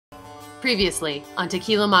Previously on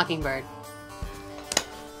Tequila Mockingbird.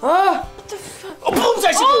 What the fuck?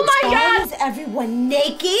 Oh my God! Is everyone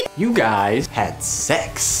naked? You guys had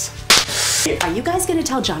sex. Are you guys gonna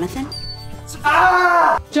tell Jonathan?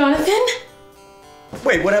 Jonathan?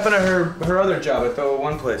 Wait, what happened to her other job at the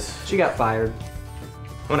one place? She got fired.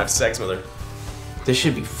 I wanna have sex with her. This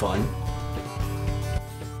should be fun.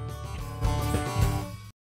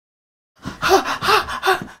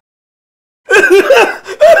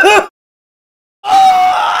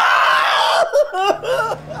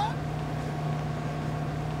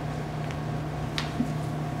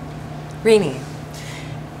 Rini,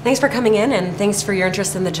 thanks for coming in and thanks for your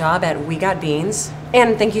interest in the job at We Got Beans.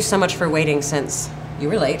 And thank you so much for waiting since you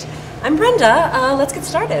were late. I'm Brenda, let's get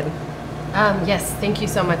started. Yes, thank you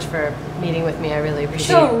so much for meeting with me. I really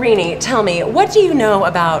appreciate So, it. Rini, tell me, what do you know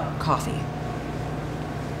about coffee?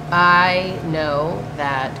 I know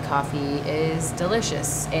that coffee is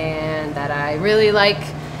delicious and that I really like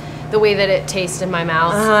the way that it tastes in my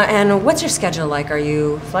mouth. And what's your schedule like? Are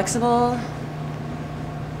you flexible?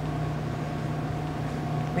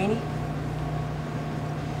 Rini?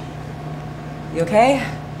 You okay?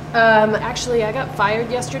 Actually, I got fired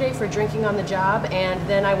yesterday for drinking on the job, and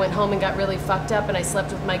then I went home and got really fucked up and I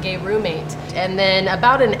slept with my gay roommate. And then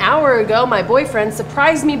about an hour ago, my boyfriend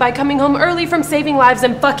surprised me by coming home early from saving lives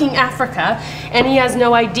in fucking Africa, and he has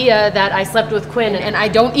no idea that I slept with Quinn, and I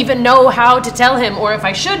don't even know how to tell him, or if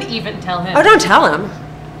I should even tell him. Oh, don't tell him.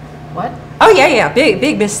 What? Oh, yeah,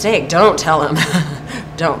 big mistake. Don't tell him.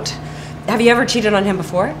 Don't. Have you ever cheated on him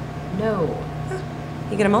before? No.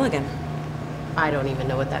 You get a mulligan. I don't even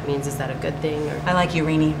know what that means. Is that a good thing, or I like you,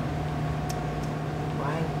 Rini.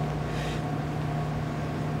 why?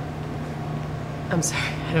 I'm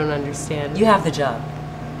sorry, I don't understand. You have the job.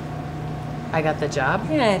 I got the job?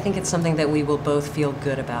 Yeah, I think it's something that we will both feel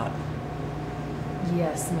good about.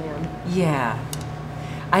 Yes, ma'am. Yeah.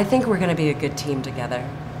 I think we're gonna be a good team together.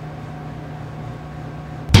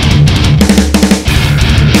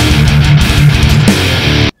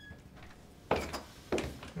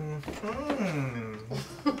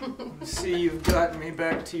 See, you've gotten me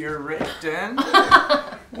back to your rape den.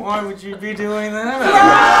 Why would you be doing that?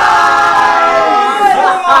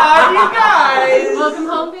 Come on, you guys! Welcome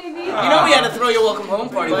home, baby. You know we had to throw your welcome home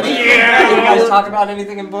party, buddy. Yeah! You guys talk about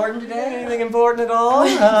anything important today? Anything important at all?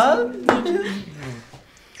 Huh?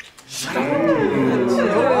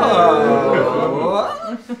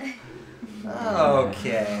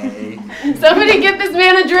 Okay. Somebody get this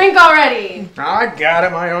man a drink already. I got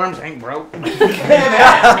it, my arms ain't broke. And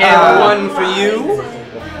one for you.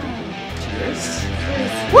 Cheers.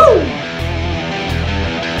 Woo!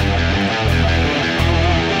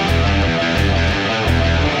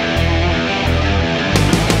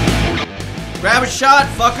 Grab a shot,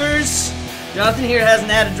 fuckers. Jonathan here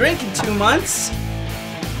hasn't had a drink in 2 months.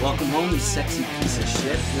 Welcome home, you sexy piece of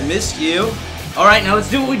shit. We missed you. All right, now let's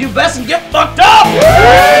do what we do best and get fucked up!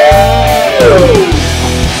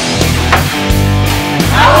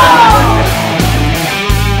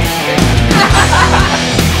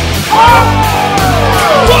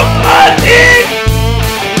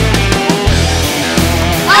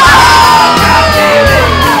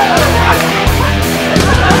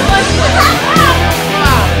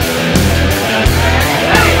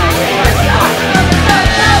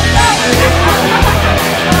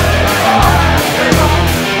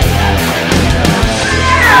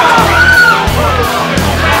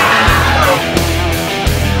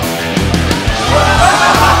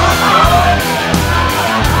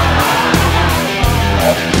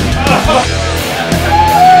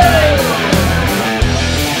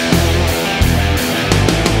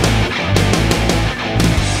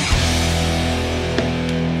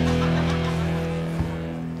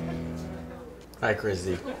 Hi,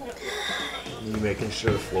 Chrissy. You making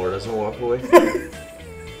sure the floor doesn't walk away?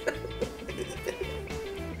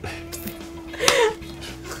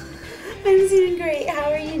 I'm doing great.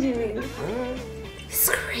 How are you doing? It's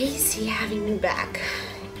crazy having you back.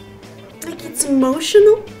 Like, it's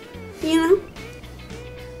emotional, you know?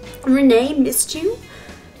 Renee missed you.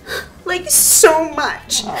 Like, so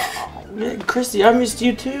much. Chrissy, I missed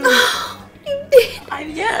you too. You did.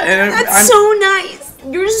 Yeah. That's so nice.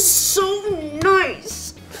 You're so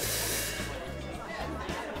nice.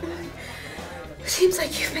 Seems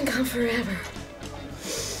like you've been gone forever.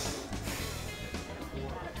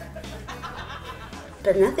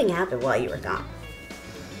 But nothing happened while you were gone.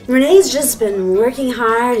 Renee's just been working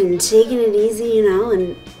hard and taking it easy, you know,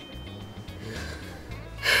 and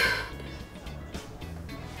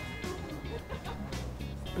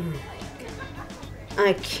oh my God.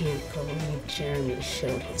 I can't believe Jeremy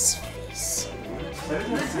showed his face.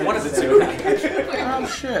 One of the two. Oh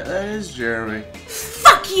shit, that is Jeremy.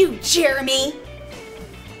 Fuck you, Jeremy!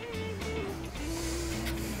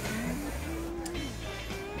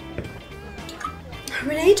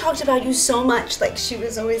 Renee talked about you so much, like she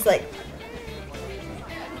was always like,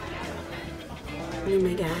 oh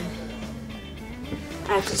my god.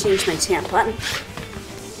 I have to change my tampon.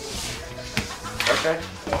 Okay.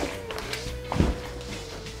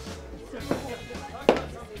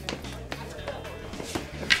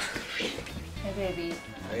 Hey, baby.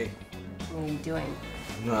 Hey. What are you doing?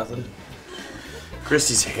 Nothing.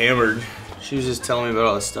 Christy's hammered. She was just telling me about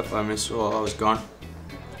all the stuff I missed while I was gone.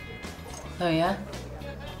 Oh, yeah?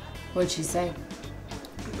 What'd she say?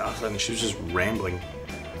 Nothing. She was just rambling.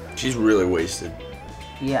 She's really wasted.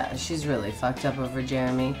 Yeah, she's really fucked up over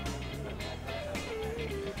Jeremy.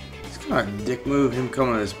 It's kind of a dick move, him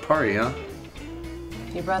coming to this party, huh?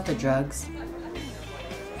 He brought the drugs.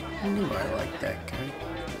 I knew I liked that guy.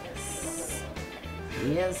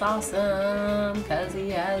 He is awesome, cause he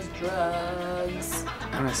has drugs.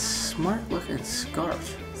 And a smart-looking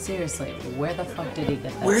scarf. Seriously, where the fuck did he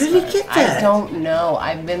get that Where did he scarf? get that? I don't know.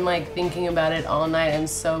 I've been like thinking about it all night. I'm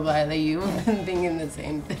so glad that you've been thinking the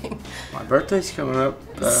same thing. My birthday's coming up.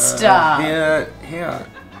 Stop. Yeah.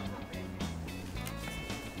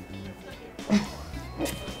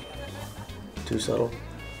 Too subtle?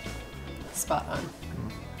 Spot on.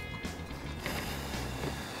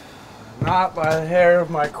 Not by the hair of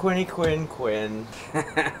my Quinny Quinn.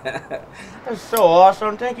 That's so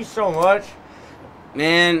awesome. Thank you so much.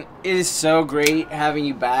 Man, it is so great having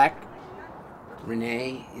you back.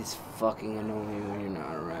 Renee is fucking annoying when you're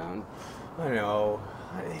not around. I know.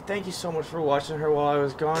 Thank you so much for watching her while I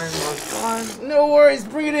was gone. No worries,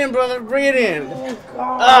 bring it in, brother, bring it in. Oh,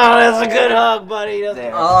 God. Oh, that's a good hug, buddy.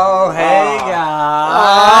 There. Oh, hey,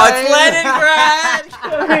 guys. Oh, it's Leningrad.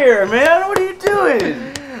 Come here, man. What are you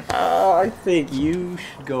doing? I think you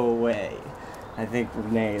should go away. I think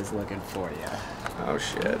Renee is looking for you. Oh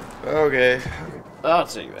shit. Okay. I'll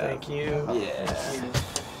take that. Thank you. Yeah. Thank you.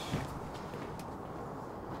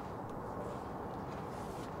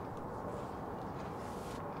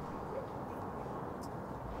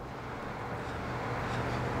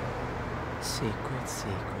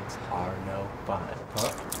 Secrets are no fun.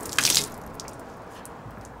 Huh?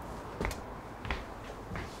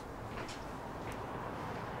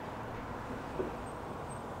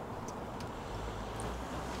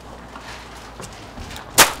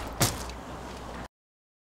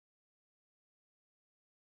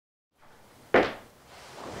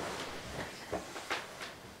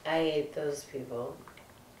 I hate those people.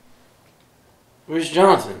 Where's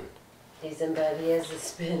Jonathan? He's in bed. He has the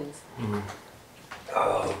spins.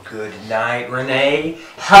 Oh, good night, Renee.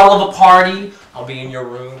 Hell of a party. I'll be in your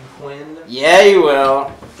room, Quinn. Yeah, you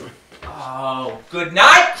will. Oh, good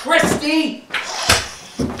night, Christy.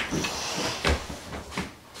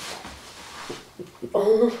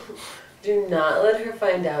 Oh, do not let her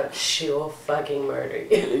find out. She will fucking murder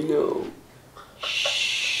you. I know.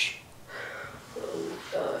 Shh. Oh,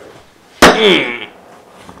 God.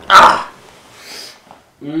 Ah.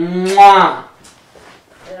 Mwah.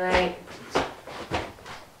 Good night.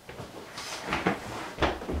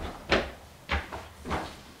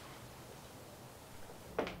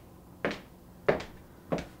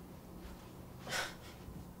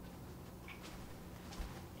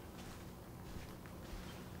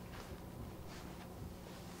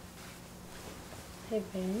 Hey,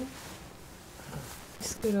 babe.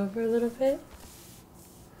 Scoot over a little bit.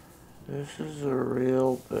 This is a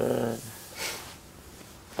real bed.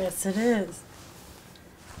 Yes, it is.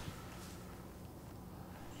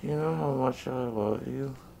 You know how much I love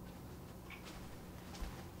you?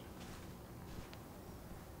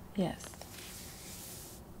 Yes.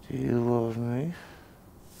 Do you love me?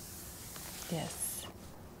 Yes.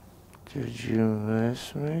 Did you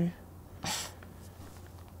miss me?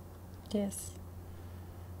 Yes.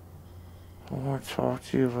 I want to talk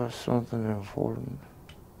to you about something important.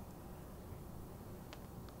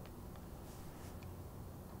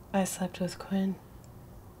 I slept with Quinn.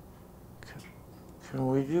 Can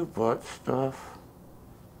we do butt stuff?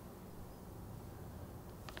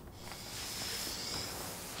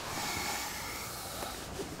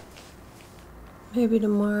 Maybe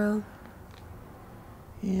tomorrow.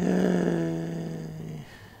 Yay.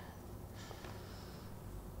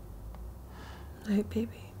 Night,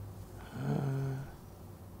 baby.